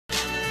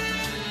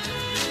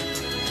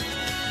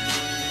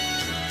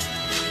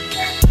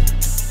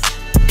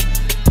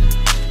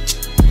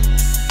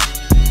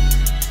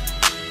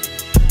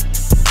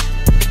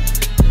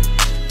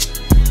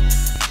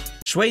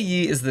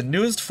Xueyi is the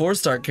newest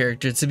 4-star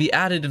character to be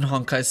added in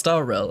Honkai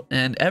Star Rail,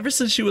 and ever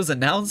since she was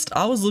announced,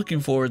 I was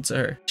looking forward to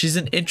her. She's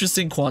an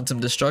interesting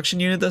quantum destruction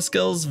unit that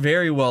scales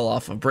very well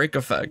off of break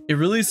effect. It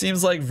really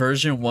seems like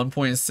version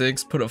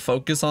 1.6 put a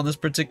focus on this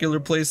particular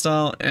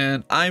playstyle,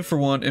 and I for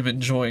one am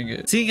enjoying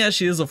it. Seeing as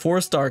she is a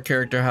 4-star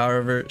character,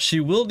 however, she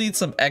will need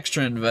some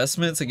extra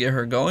investment to get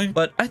her going,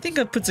 but I think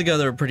I've put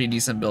together a pretty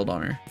decent build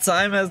on her.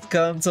 Time has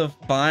come to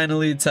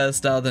finally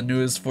test out the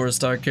newest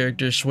 4-star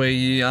character,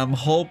 Xueyi. I'm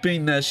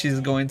hoping that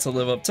she's going to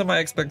live up to my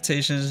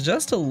expectations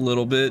just a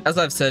little bit. As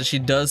I've said, she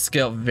does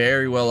scale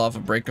very well off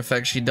of break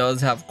effect. She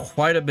does have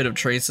quite a bit of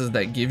traces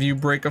that give you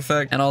break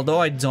effect, and although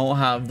I don't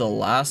have the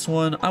last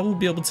one, I will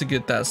be able to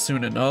get that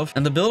soon enough.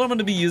 And the build I'm going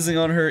to be using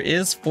on her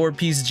is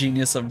 4-piece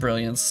Genius of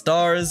Brilliant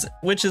Stars,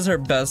 which is her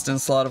best in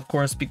slot, of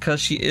course, because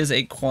she is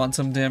a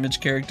quantum damage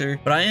character.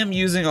 But I am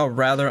using a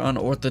rather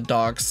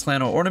unorthodox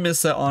slant ornament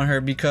set on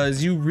her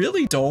because you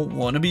really don't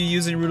want to be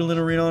using Rudolin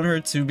Arena on her,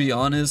 to be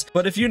honest.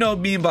 But if you know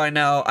me by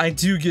now, I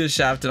do get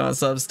shafted on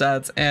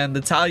substats, and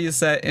the Talia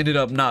set ended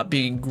up not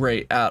being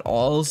great at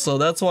all, so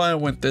that's why I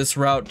went this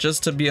route,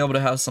 just to be able to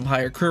have some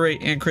higher crit rate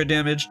and crit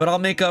damage. But I'll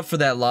make up for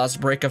that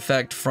lost break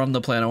effect from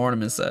the planet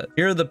ornament set.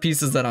 Here are the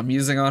pieces that I'm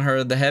using on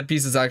her. The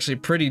headpiece is actually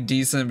pretty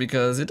decent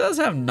because it does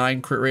have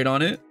 9 crit rate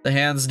on it. The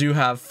hands do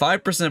have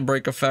 5%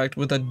 break effect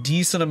with a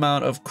decent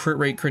amount of crit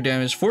rate, crit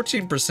damage.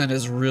 14%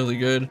 is really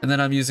good. And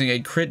then I'm using a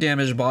crit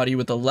damage body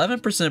with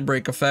 11%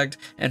 break effect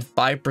and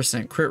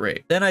 5% crit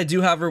rate. Then I do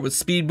have her with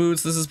speed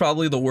boots. This is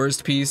probably the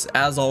worst piece.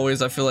 As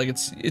always, I feel like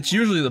it's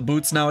usually the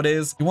boots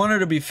nowadays. You want her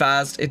to be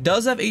fast. It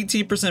does have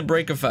 18%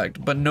 break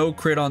effect, but no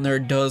crit on there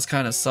does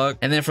kind of suck.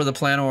 And then for the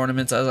planar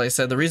ornaments, as I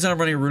said, the reason I'm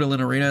running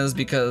Rudolin Arena is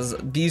because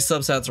these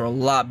subsets are a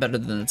lot better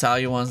than the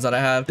Talia ones that I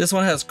have. This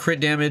one has crit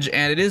damage,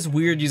 and it is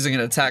weird using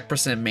an attack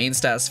percent main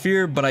stat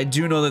sphere, but I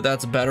do know that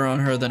that's better on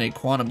her than a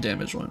quantum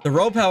damage one. The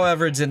rope,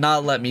 however, did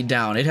not let me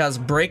down. It has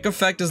break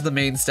effect as the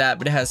main stat,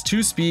 but it has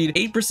 2 speed,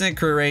 8%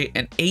 crit rate,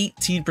 and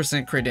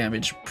 18% crit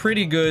damage.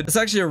 Pretty good. It's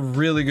actually a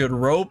really good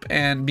rope,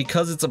 and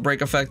because it's a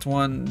break effect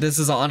one, this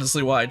is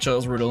honestly why I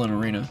chose Rudolin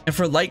Arena. And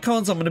for light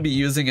cones, I'm going to be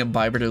using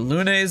Imbiber de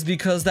Lunes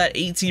because that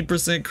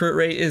 18% crit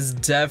rate is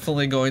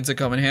definitely going to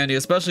come in handy,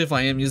 especially if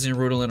I am using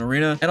Rudolin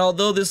Arena. And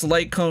although this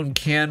light cone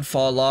can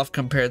fall off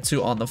compared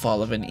to On the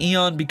Fall of an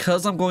Eon,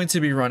 because I'm going to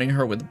be running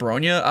her with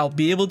Bronya, I'll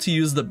be able to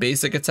use the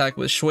basic attack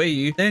with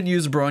Xueyi, then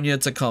use Bronya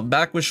to come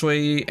back with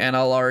Xueyi, and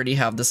I'll already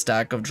have the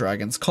stack of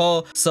Dragon's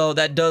Call. So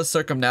that does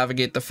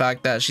circumnavigate the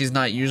fact that she's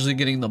not usually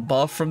getting the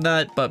buff from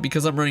that, but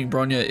because I'm running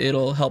Bronya,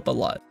 it'll help a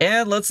lot.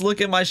 And let's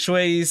look at my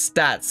Xueyi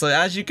stats. So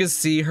as you can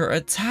see, her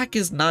attack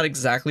is not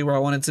exactly where I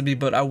want it to be,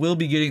 but I will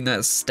be getting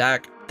that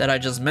stack that I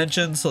just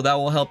mentioned, so that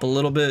will help a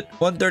little bit.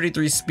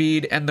 133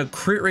 speed, and the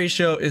crit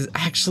ratio is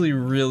actually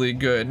really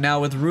good. Now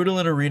with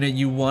Rudolin Arena,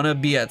 you want to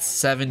be at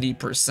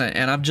 70%,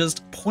 and I'm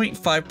just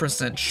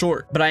 0.5%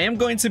 short, but I am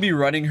going to be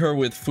running her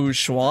with Fu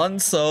Xuan,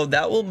 so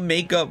that will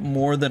make up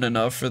more than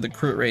enough for the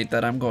crit rate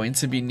that I'm going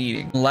to be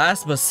needing.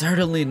 Last but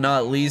certainly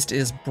not least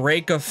is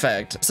break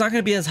effect. It's not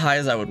going to be as high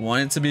as I would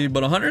want it to be,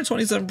 but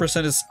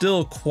 127% is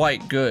still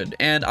quite good,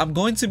 and I'm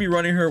going to be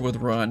running her with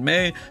Ruan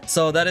Mei,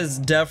 so that is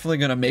definitely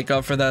going to make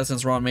up for that,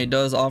 since Ruan Mei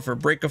does offer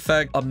break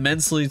effect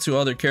immensely to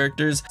other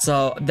characters,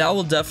 so that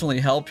will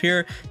definitely help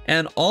here.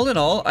 And all in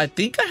all, I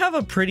think I have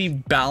a pretty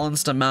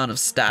balanced amount of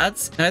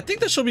stats, and I think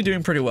that she'll be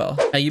doing pretty well.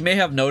 Now you may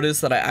have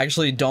noticed that I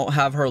actually don't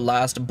have her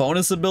last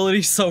bonus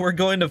ability, so we're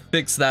going to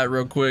fix that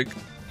real quick.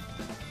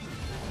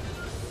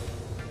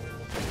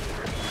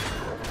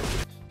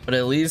 But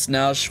at least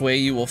now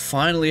Xueyi will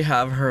finally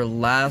have her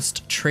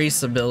last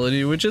trace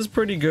ability, which is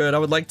pretty good. I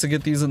would like to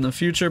get these in the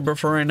future, but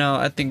for right now,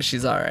 I think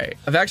she's alright.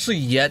 I've actually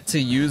yet to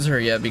use her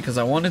yet because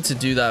I wanted to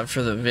do that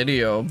for the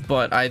video,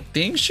 but I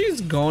think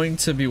she's going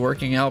to be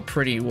working out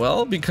pretty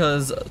well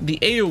because the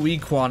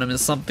AoE quantum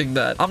is something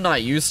that I'm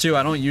not used to.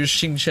 I don't use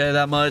Xingche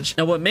that much.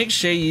 And what makes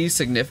Xueyi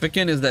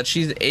significant is that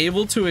she's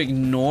able to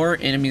ignore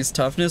enemies'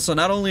 toughness. So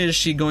not only is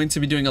she going to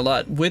be doing a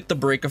lot with the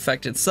break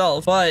effect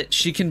itself, but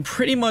she can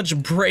pretty much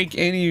break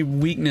any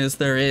weakness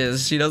there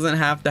is. She doesn't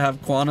have to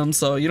have quantum,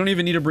 so you don't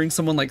even need to bring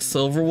someone like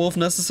Silverwolf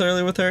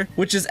necessarily with her,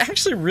 which is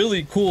actually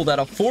really cool that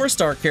a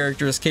 4-star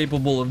character is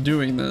capable of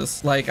doing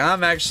this. Like,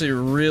 I'm actually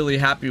really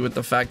happy with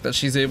the fact that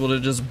she's able to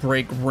just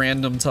break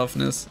random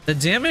toughness. The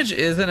damage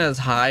isn't as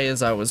high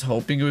as I was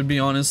hoping it would be,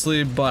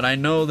 honestly, but I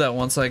know that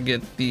once I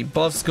get the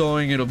buffs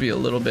going, it'll be a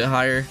little bit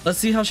higher. Let's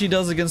see how she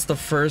does against the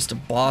first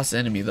boss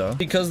enemy though,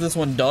 because this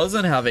one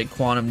doesn't have a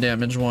quantum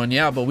damage one.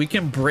 Yeah, but we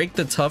can break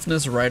the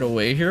toughness right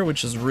away here,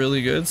 which is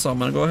really good. So I'm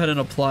gonna go ahead and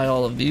apply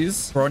all of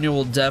these. Bronya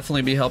will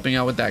definitely be helping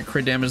out with that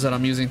crit damage that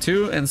I'm using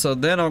too, and so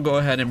then I'll go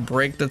ahead and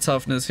break the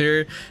toughness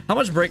here. How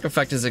much break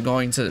effect is it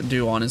going to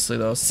do, honestly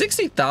though?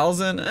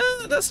 60,000.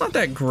 That's not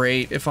that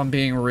great if I'm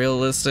being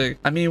realistic.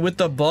 I mean, with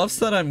the buffs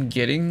that I'm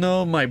getting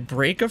though, my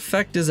break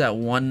effect is at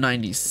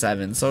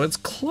 197, so it's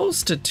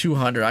close to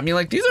 200. I mean,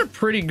 like, these are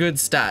pretty good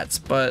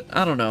stats, but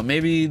I don't know,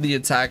 maybe the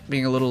attack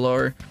being a little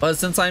lower. But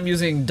since I'm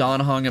using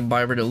Dan Heng and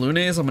Imbiber de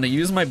Lunes, I'm gonna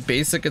use my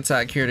basic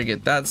attack here to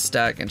get that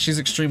stack, and she's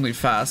extremely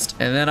fast.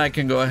 And then I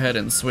can go ahead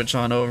and switch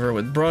on over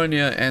with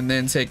Bronya and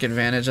then take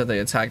advantage of the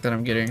attack that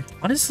I'm getting.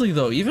 Honestly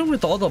though, even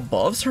with all the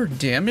buffs, her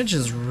damage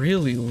is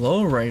really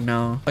low right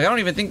now. Like I don't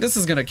even think this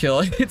is gonna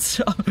kill.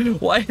 It's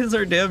why is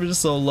her damage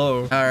so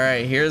low? All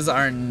right, here's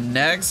our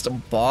next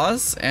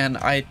boss, and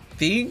I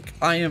think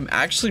I am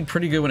actually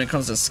pretty good when it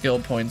comes to skill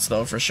points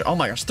though, for sure. Oh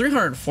my gosh,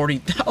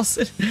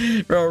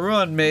 340,000. Bro,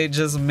 Ruan Mei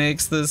just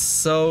makes this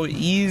so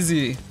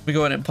easy. We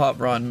go ahead and pop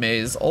Ruan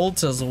Mei's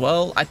ult as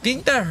well. I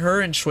think that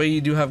her and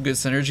Xueyi do have good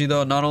synergy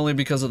though, not only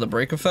because of the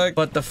break effect,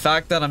 but the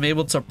fact that I'm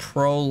able to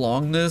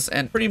prolong this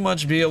and pretty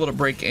much be able to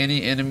break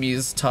any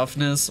enemy's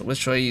toughness with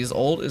Xueyi's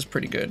ult is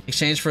pretty good.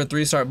 Exchange for a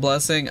 3-star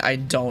blessing, I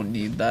don't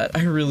need that.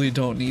 I really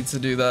don't need to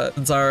do that.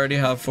 Since I already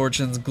have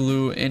Fortune's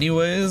glue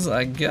anyways,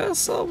 I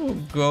guess I will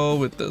go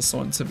with this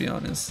one, to be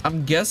honest.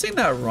 I'm guessing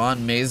that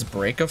Ruan Mei's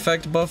break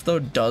effect buff though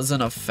doesn't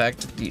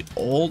affect the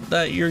ult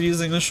that you're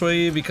using with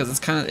Xueyi,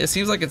 because it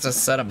seems like it's a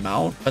set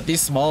amount, but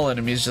these small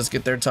enemies just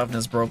get their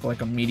toughness broke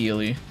like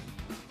immediately.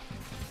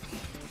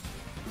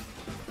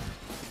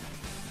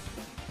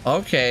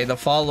 Okay, the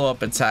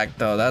follow-up attack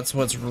though, that's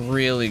what's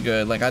really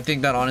good. Like I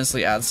think that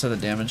honestly adds to the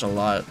damage a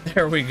lot.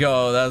 There we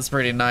go, that's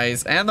pretty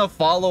nice. And the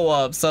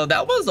follow-up, so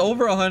that was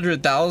over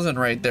 100,000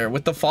 right there.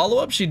 With the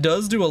follow-up, she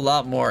does do a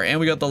lot more. And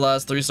we got the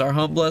last 3-star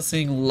hunt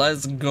blessing.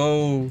 Let's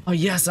go. Oh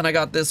yes, and I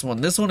got this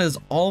one. This one is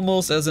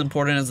almost as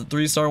important as the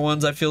 3-star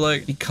ones, I feel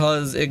like,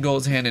 because it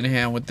goes hand in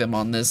hand with them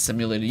on this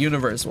simulated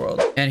universe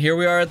world. And here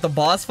we are at the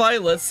boss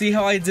fight. Let's see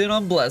how I did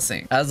on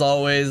blessing. As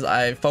always,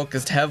 I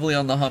focused heavily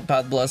on the hunt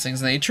path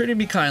blessings, and they treated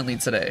me kindly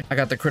today. I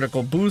got the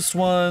critical boost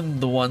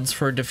one, the ones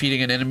for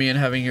defeating an enemy and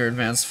having your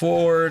advance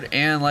forward,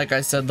 and like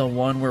I said, the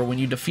one where when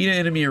you defeat an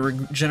enemy it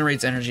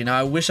regenerates energy. Now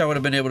I wish I would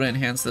have been able to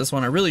enhance this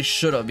one. I really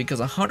should have, because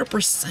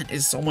 100%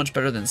 is so much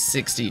better than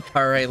 60.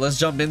 All right, let's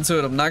jump into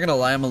it. I'm not gonna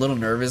lie, I'm a little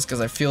nervous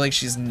because I feel like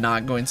she's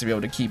not going to be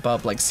able to keep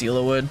up like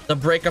Seela would. The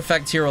break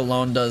effect here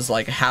alone does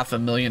like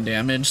 500,000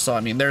 damage, so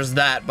I mean there's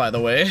that, by the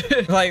way.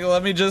 Like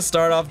let me just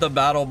start off the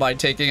battle by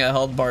taking a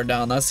health bar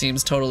down. That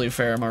seems totally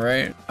fair, am I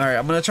right? All right,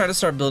 I'm gonna try to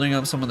start building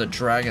up some of the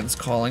dragon's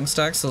calling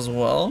stacks as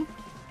well.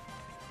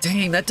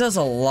 Dang, that does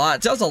a lot.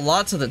 It does a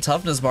lot to the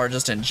toughness bar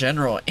just in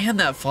general, and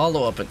that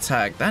follow-up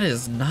attack. That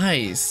is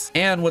nice.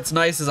 And what's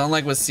nice is,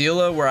 unlike with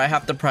Seela, where I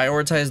have to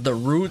prioritize the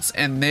roots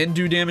and then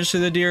do damage to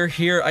the deer,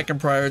 here I can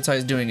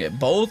prioritize doing it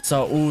both.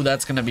 So, ooh,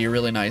 that's gonna be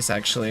really nice,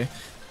 actually.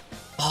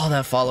 Oh,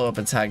 that follow-up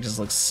attack just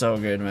looks so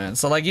good, man.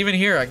 So like even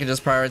here, I can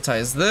just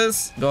prioritize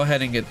this, go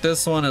ahead and get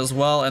this one as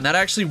well. And that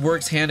actually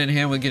works hand in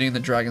hand with getting the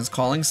dragon's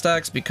calling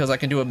stacks, because I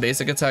can do a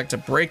basic attack to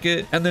break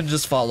it and then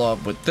just follow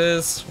up with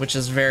this, which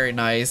is very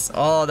nice.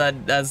 Oh,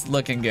 that's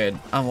looking good.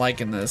 I'm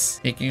liking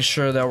this. Making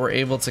sure that we're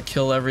able to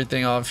kill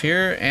everything off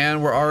here,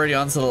 and we're already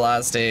on to the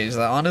last stage.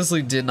 That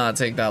honestly did not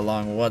take that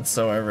long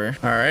whatsoever.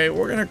 All right,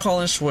 we're gonna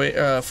call in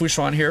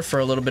Fushuan here for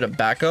a little bit of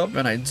backup,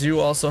 and I do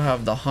also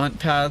have the hunt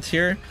path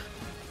here.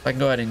 I can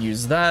go ahead and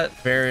use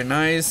that. Very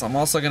nice. I'm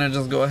also gonna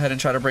just go ahead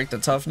and try to break the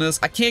toughness.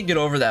 I can't get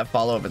over that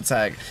follow-up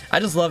attack. I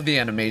just love the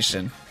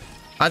animation.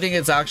 I think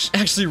it's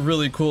actually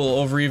really cool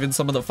over even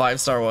some of the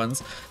 5-star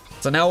ones.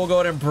 So now we'll go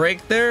ahead and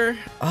break there.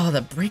 Oh,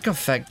 the break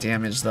effect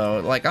damage though.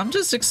 Like I'm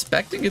just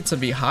expecting it to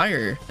be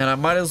higher. And I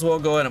might as well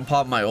go ahead and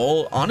pop my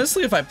ult.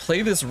 Honestly, if I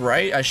play this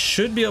right, I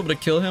should be able to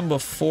kill him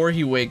before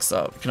he wakes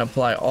up. I can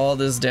apply all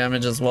this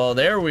damage as well.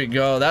 There we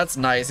go. That's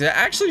nice. Yeah,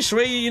 actually,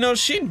 Xueyi, you know,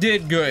 she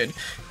did good.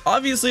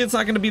 Obviously, it's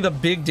not going to be the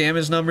big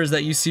damage numbers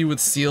that you see with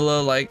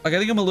Seela. Like I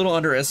think I'm a little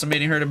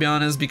underestimating her, to be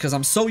honest, because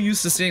I'm so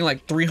used to seeing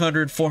like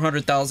 300,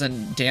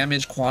 400,000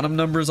 damage quantum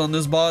numbers on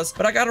this boss.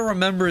 But I got to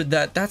remember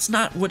that that's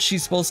not what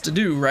she's supposed to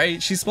do,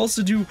 right? She's supposed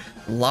to do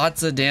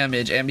lots of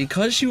damage. And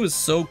because she was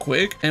so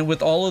quick and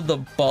with all of the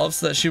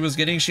buffs that she was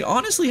getting, she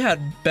honestly had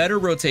better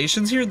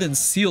rotations here than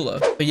Seela.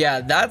 But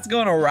yeah, that's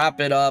going to wrap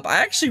it up. I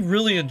actually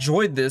really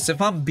enjoyed this.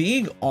 If I'm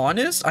being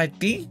honest, I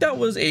think that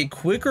was a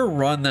quicker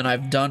run than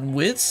I've done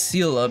with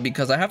Seela,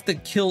 because I have to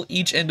kill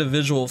each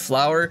individual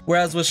flower,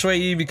 whereas with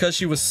Xueyi, because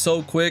she was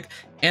so quick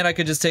and I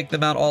could just take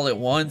them out all at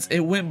once, it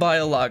went by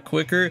a lot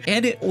quicker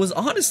and it was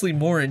honestly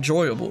more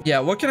enjoyable. Yeah,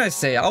 what can I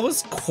say? I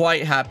was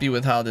quite happy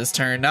with how this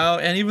turned out,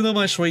 and even though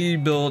my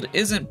Xueyi build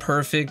isn't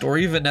perfect or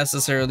even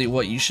necessarily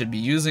what you should be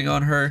using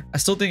on her, I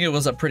still think it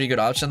was a pretty good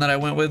option that I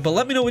went with. But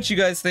let me know what you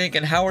guys think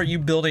and how are you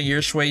building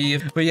your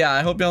Xueyi. But yeah,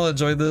 I hope y'all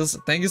enjoyed this.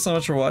 Thank you so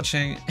much for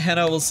watching, and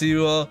I will see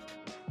you all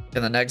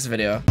in the next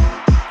video.